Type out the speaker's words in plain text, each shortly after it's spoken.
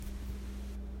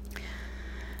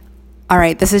All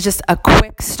right, this is just a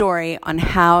quick story on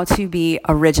how to be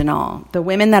original. The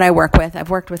women that I work with, I've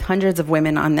worked with hundreds of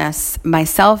women on this,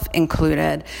 myself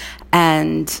included,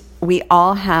 and we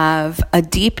all have a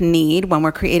deep need when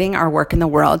we're creating our work in the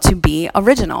world to be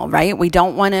original, right? We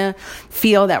don't want to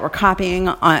feel that we're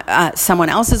copying someone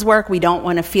else's work. We don't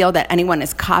want to feel that anyone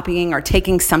is copying or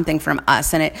taking something from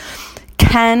us, and it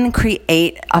can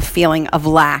create a feeling of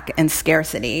lack and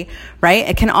scarcity, right?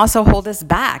 It can also hold us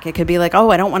back. It could be like, oh,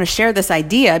 I don't want to share this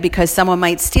idea because someone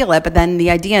might steal it, but then the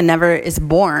idea never is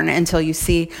born until you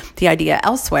see the idea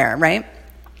elsewhere, right?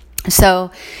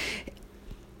 So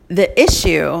the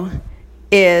issue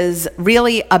is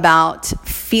really about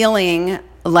feeling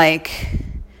like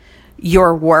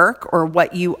your work or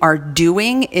what you are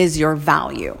doing is your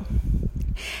value.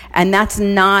 And that's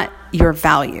not your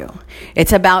value.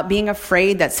 It's about being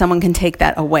afraid that someone can take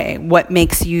that away, what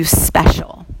makes you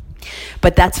special.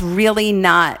 But that's really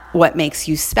not what makes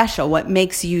you special. What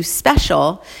makes you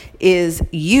special is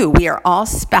you. We are all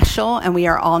special and we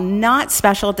are all not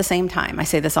special at the same time. I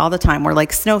say this all the time. We're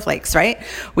like snowflakes, right?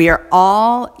 We are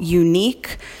all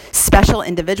unique, special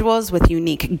individuals with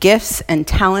unique gifts and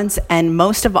talents, and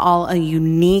most of all, a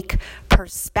unique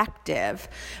perspective.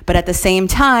 But at the same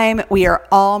time, we are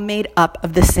all made up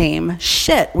of the same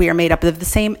shit. We are made up of the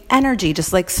same energy,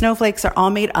 just like snowflakes are all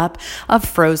made up of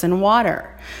frozen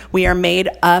water. We are made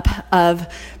up of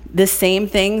the same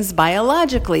things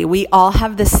biologically. We all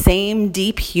have the same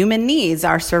deep human needs,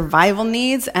 our survival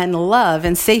needs and love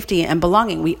and safety and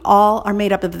belonging. We all are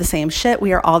made up of the same shit.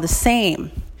 We are all the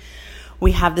same.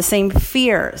 We have the same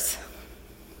fears.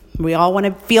 We all want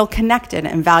to feel connected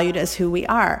and valued as who we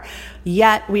are.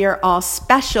 Yet we are all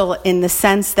special in the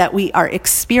sense that we are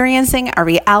experiencing our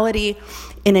reality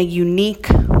in a unique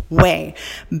way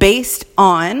based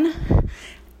on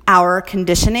our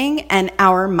conditioning and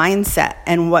our mindset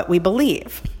and what we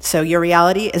believe. So your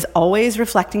reality is always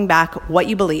reflecting back what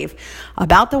you believe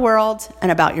about the world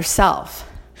and about yourself.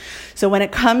 So when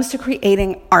it comes to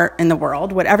creating art in the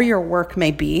world, whatever your work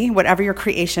may be, whatever your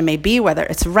creation may be, whether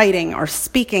it's writing or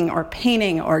speaking or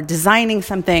painting or designing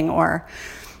something or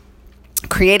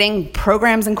creating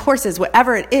programs and courses,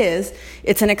 whatever it is,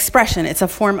 it's an expression, it's a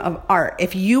form of art.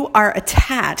 If you are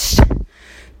attached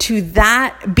to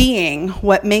that being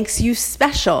what makes you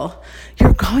special,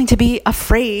 you're going to be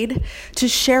afraid to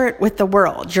share it with the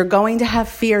world. You're going to have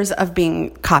fears of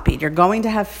being copied. You're going to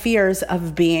have fears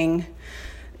of being,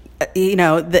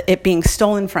 it being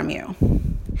stolen from you.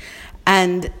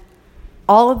 And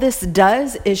all of this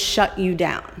does is shut you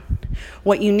down.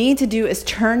 What you need to do is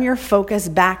turn your focus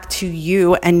back to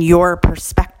you and your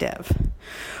perspective.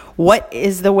 What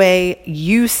is the way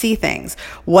you see things?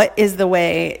 What is the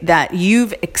way that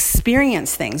you've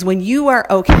experienced things? When you are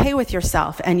okay with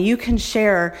yourself and you can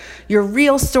share your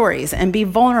real stories and be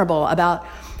vulnerable about,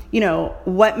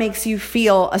 what makes you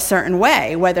feel a certain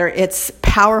way, whether it's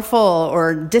powerful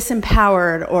or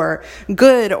disempowered or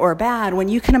good or bad, when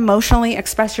you can emotionally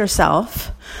express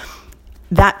yourself,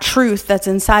 that truth that's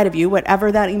inside of you,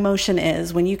 whatever that emotion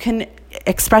is, when you can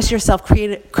express yourself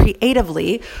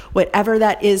creatively, whatever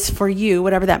that is for you,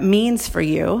 whatever that means for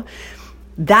you,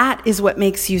 that is what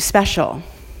makes you special,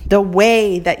 the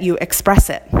way that you express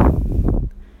it.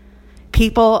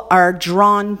 People are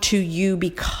drawn to you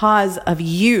because of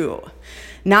you,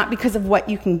 not because of what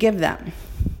you can give them,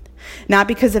 not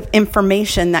because of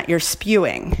information that you're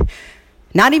spewing,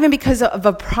 not even because of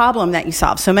a problem that you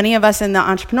solve. So many of us in the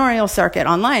entrepreneurial circuit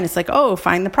online, it's like, oh,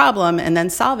 find the problem and then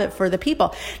solve it for the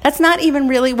people. That's not even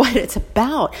really what it's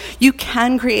about. You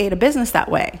can create a business that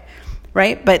way,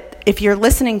 right? But if you're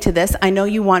listening to this, I know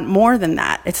you want more than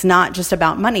that. It's not just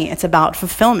about money. It's about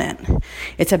fulfillment.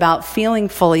 It's about feeling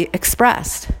fully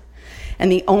expressed.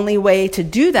 And the only way to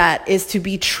do that is to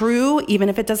be true, even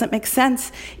if it doesn't make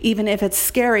sense, even if it's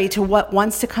scary, to what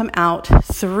wants to come out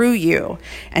through you.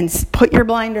 And put your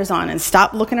blinders on and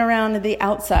stop looking around at the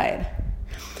outside.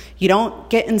 You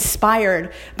don't get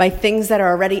inspired by things that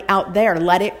are already out there.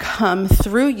 Let it come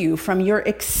through you from your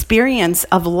experience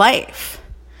of life,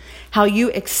 how you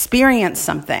experience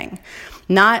something,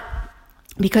 not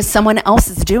because someone else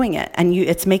is doing it and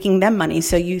it's making them money,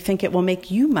 so you think it will make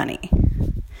you money.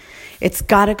 It's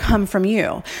got to come from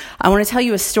you. I want to tell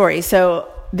you a story.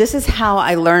 So this is how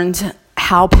I learned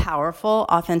how powerful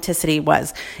authenticity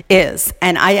is.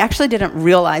 And I actually didn't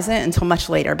realize it until much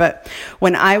later. But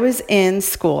when I was in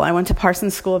school, I went to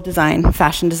Parsons School of Design,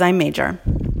 fashion design major.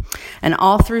 And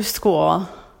all through school,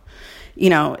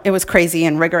 it was crazy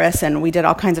and rigorous, and we did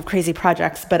all kinds of crazy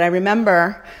projects. But I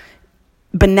remember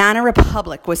Banana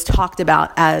Republic was talked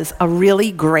about as a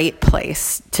really great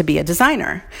place to be a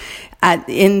designer.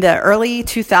 in the early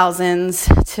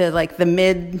 2000s to like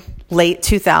the late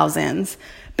 2000s,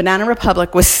 Banana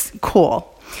Republic was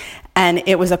cool, and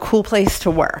it was a cool place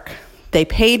to work. They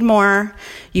paid more,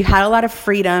 you had a lot of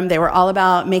freedom, they were all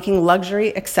about making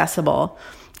luxury accessible,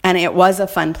 and it was a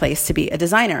fun place to be a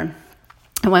designer.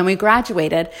 And when we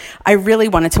graduated, I really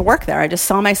wanted to work there. I just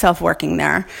saw myself working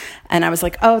there. And I was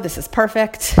like, oh, this is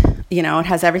perfect. You know, it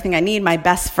has everything I need. My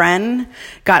best friend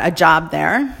got a job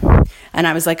there. And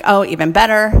I was like, oh, even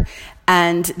better.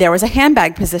 And there was a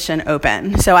handbag position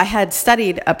open. So I had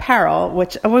studied apparel,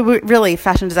 which really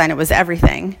fashion design, it was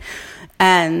everything.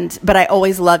 But I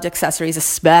always loved accessories,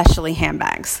 especially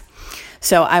handbags.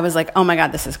 So I was like, oh my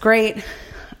God, this is great.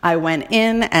 I went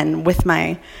in and with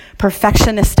my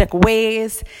perfectionistic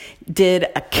ways, did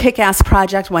a kick-ass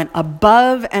project, went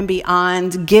above and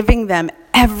beyond, giving them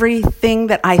everything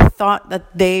that I thought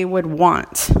that they would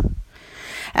want.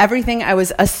 Everything I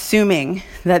was assuming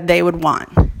that they would want.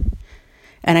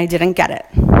 And I didn't get it.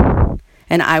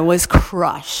 And I was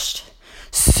crushed.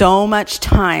 So much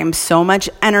time, so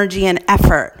much energy and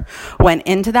effort went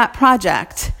into that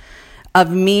project of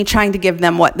me trying to give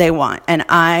them what they want. And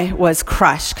I was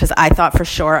crushed because I thought for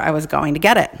sure I was going to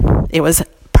get it. It was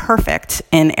perfect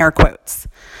in air quotes.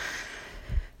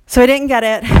 So I didn't get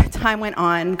it. Time went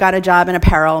on, got a job in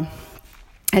apparel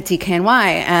at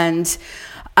DKNY. And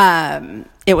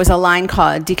it was a line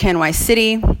called DKNY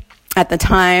City at the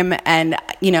time. And,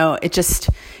 you know, it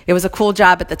was a cool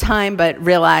job at the time, but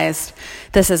realized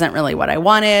this isn't really what I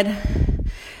wanted.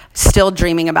 Still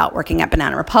dreaming about working at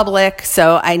Banana Republic.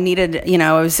 So I needed,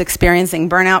 I was experiencing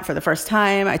burnout for the first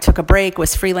time. I took a break,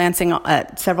 was freelancing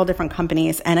at several different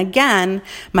companies. And again,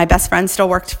 my best friend still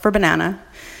worked for Banana.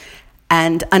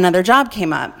 And another job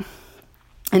came up.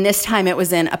 And this time it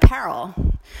was in apparel.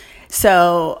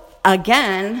 So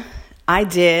again, I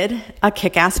did a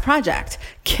kick-ass project.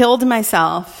 Killed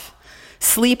myself,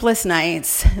 sleepless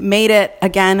nights, made it,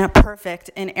 again, perfect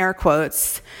in air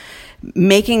quotes,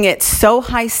 making it so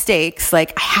high stakes,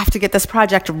 like I have to get this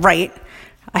project right.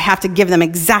 I have to give them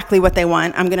exactly what they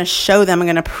want. I'm going to show them, I'm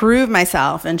going to prove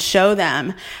myself and show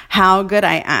them how good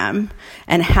I am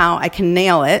and how I can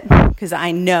nail it because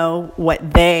I know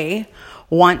what they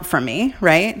want from me,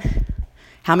 right?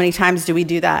 How many times do we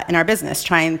do that in our business?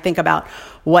 Try and think about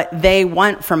what they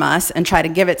want from us and try to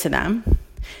give it to them.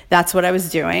 That's what I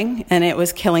was doing, and it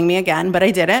was killing me again, but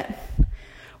I did it.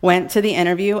 Went to the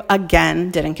interview again,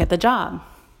 didn't get the job.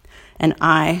 And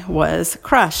I was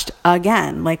crushed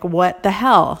again. Like, what the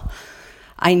hell?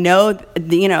 I know,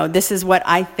 this is what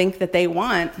I think that they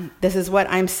want. This is what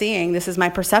I'm seeing. This is my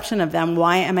perception of them.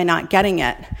 Why am I not getting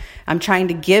it? I'm trying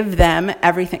to give them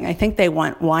everything I think they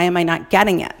want. Why am I not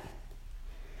getting it?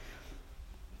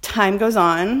 Time goes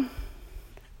on.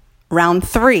 Round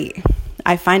 3,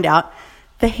 I find out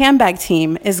the handbag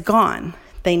team is gone.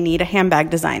 They need a handbag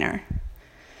designer.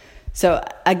 So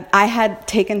I had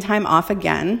taken time off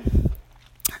again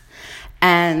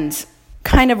and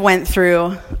kind of went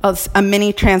through a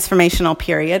mini transformational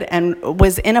period and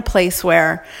was in a place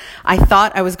where I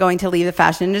thought I was going to leave the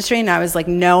fashion industry, and I was like,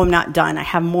 no, I'm not done. I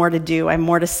have more to do. I have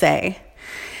more to say.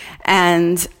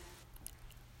 And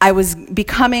I was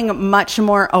becoming much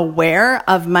more aware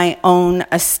of my own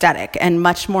aesthetic and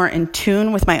much more in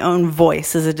tune with my own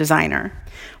voice as a designer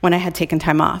when I had taken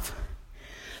time off.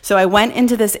 So I went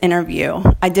into this interview.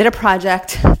 I did a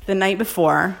project the night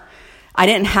before. I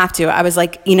didn't have to. I was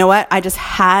like, you know what? I just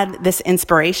had this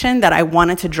inspiration that I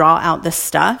wanted to draw out this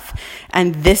stuff,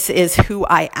 and this is who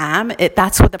I am.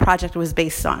 That's what the project was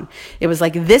based on. It was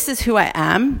like, this is who I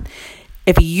am.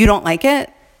 If you don't like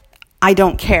it, I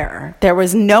don't care. There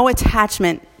was no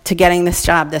attachment to getting this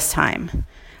job this time.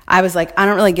 I was like, I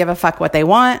don't really give a fuck what they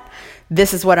want.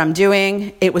 This is what I'm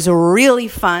doing. It was really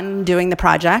fun doing the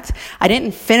project. I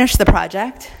didn't finish the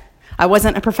project. I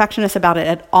wasn't a perfectionist about it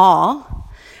at all.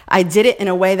 I did it in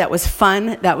a way that was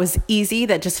fun, that was easy,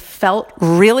 that just felt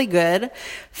really good.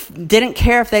 Didn't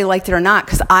care if they liked it or not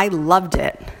because I loved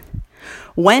it.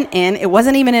 Went in, it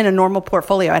wasn't even in a normal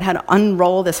portfolio. I'd had to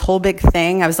unroll this whole big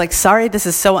thing. I was like, sorry, this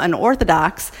is so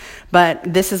unorthodox, but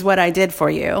this is what I did for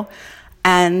you.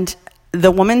 And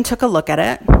the woman took a look at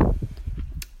it.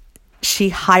 She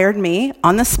hired me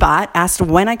on the spot, asked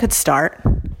when I could start,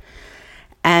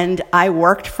 and I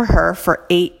worked for her for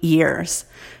 8 years,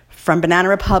 from Banana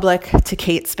Republic to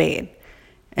Kate Spade.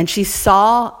 And she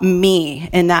saw me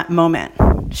in that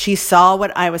moment. She saw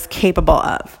what I was capable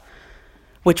of,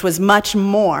 which was much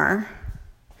more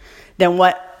than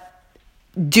what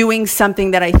doing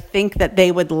something that I think that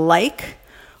they would like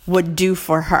would do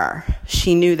for her.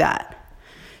 She knew that.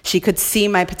 She could see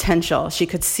my potential. She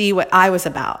could see what I was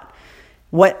about,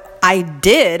 what I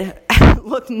did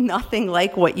look nothing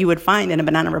like what you would find in a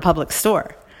Banana Republic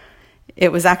store.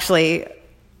 It was actually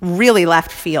really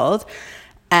left field,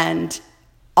 and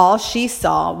all she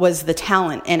saw was the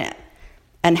talent in it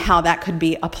and how that could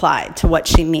be applied to what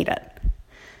she needed.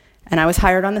 And I was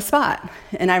hired on the spot.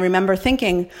 And I remember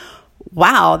thinking,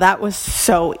 wow, that was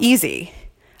so easy.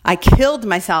 I killed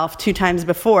myself 2 times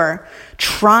before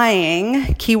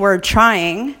trying, keyword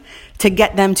trying, to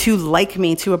get them to like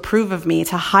me, to approve of me,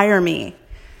 to hire me.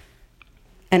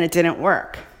 And it didn't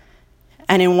work.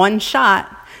 And in one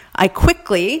shot, I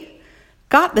quickly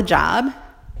got the job,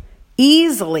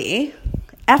 easily,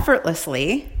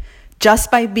 effortlessly, just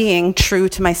by being true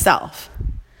to myself.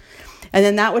 And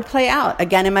then that would play out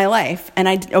again in my life. And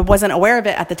I wasn't aware of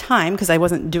it at the time because I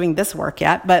wasn't doing this work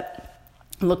yet. But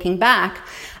looking back,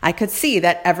 I could see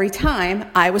that every time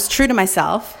I was true to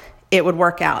myself, it would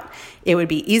work out. It would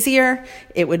be easier.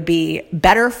 It would be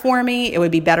better for me. It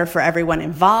would be better for everyone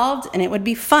involved. And it would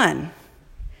be fun.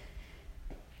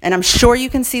 And I'm sure you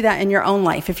can see that in your own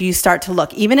life if you start to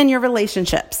look, even in your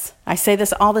relationships. I say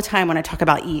this all the time when I talk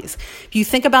about ease. If you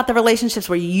think about the relationships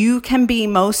where you can be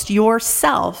most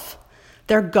yourself,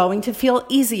 they're going to feel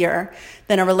easier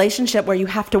than a relationship where you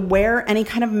have to wear any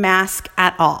kind of mask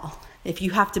at all. If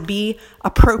you have to be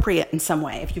appropriate in some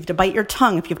way, if you have to bite your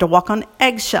tongue, if you have to walk on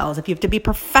eggshells, if you have to be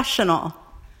professional,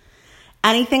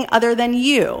 anything other than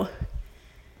you,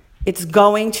 it's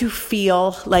going to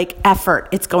feel like effort.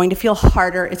 It's going to feel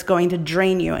harder. It's going to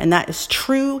drain you. And that is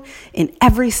true in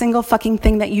every single fucking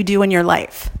thing that you do in your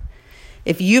life.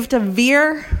 If you have to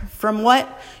veer from what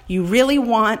you really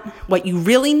want, what you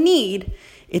really need,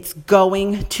 it's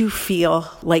going to feel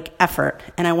like effort.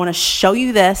 And I want to show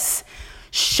you this,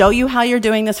 show you how you're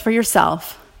doing this for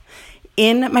yourself.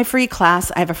 In my free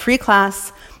class, I have a free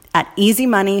class at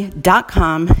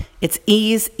easymoney.com. It's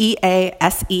ease,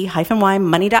 EASE-Y,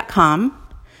 money.com.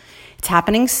 It's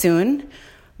happening soon.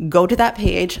 Go to that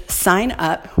page, sign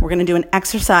up. We're going to do an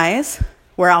exercise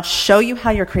where I'll show you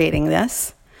how you're creating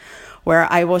this,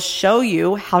 where I will show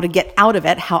you how to get out of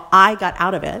it, how I got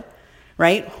out of it,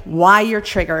 right? Why you're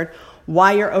triggered,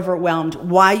 why you're overwhelmed,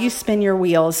 why you spin your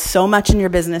wheels so much in your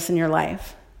business and your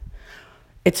life.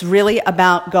 It's really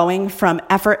about going from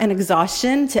effort and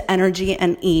exhaustion to energy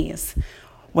and ease.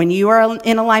 When you are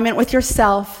in alignment with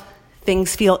yourself,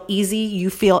 things feel easy, you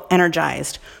feel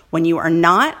energized. When you are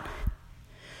not,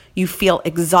 you feel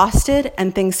exhausted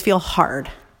and things feel hard.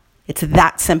 It's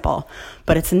that simple,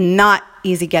 but it's not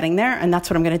easy getting there, and that's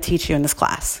what I'm going to teach you in this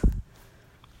class.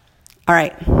 All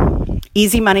right,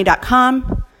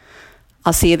 easymoney.com.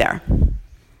 I'll see you there.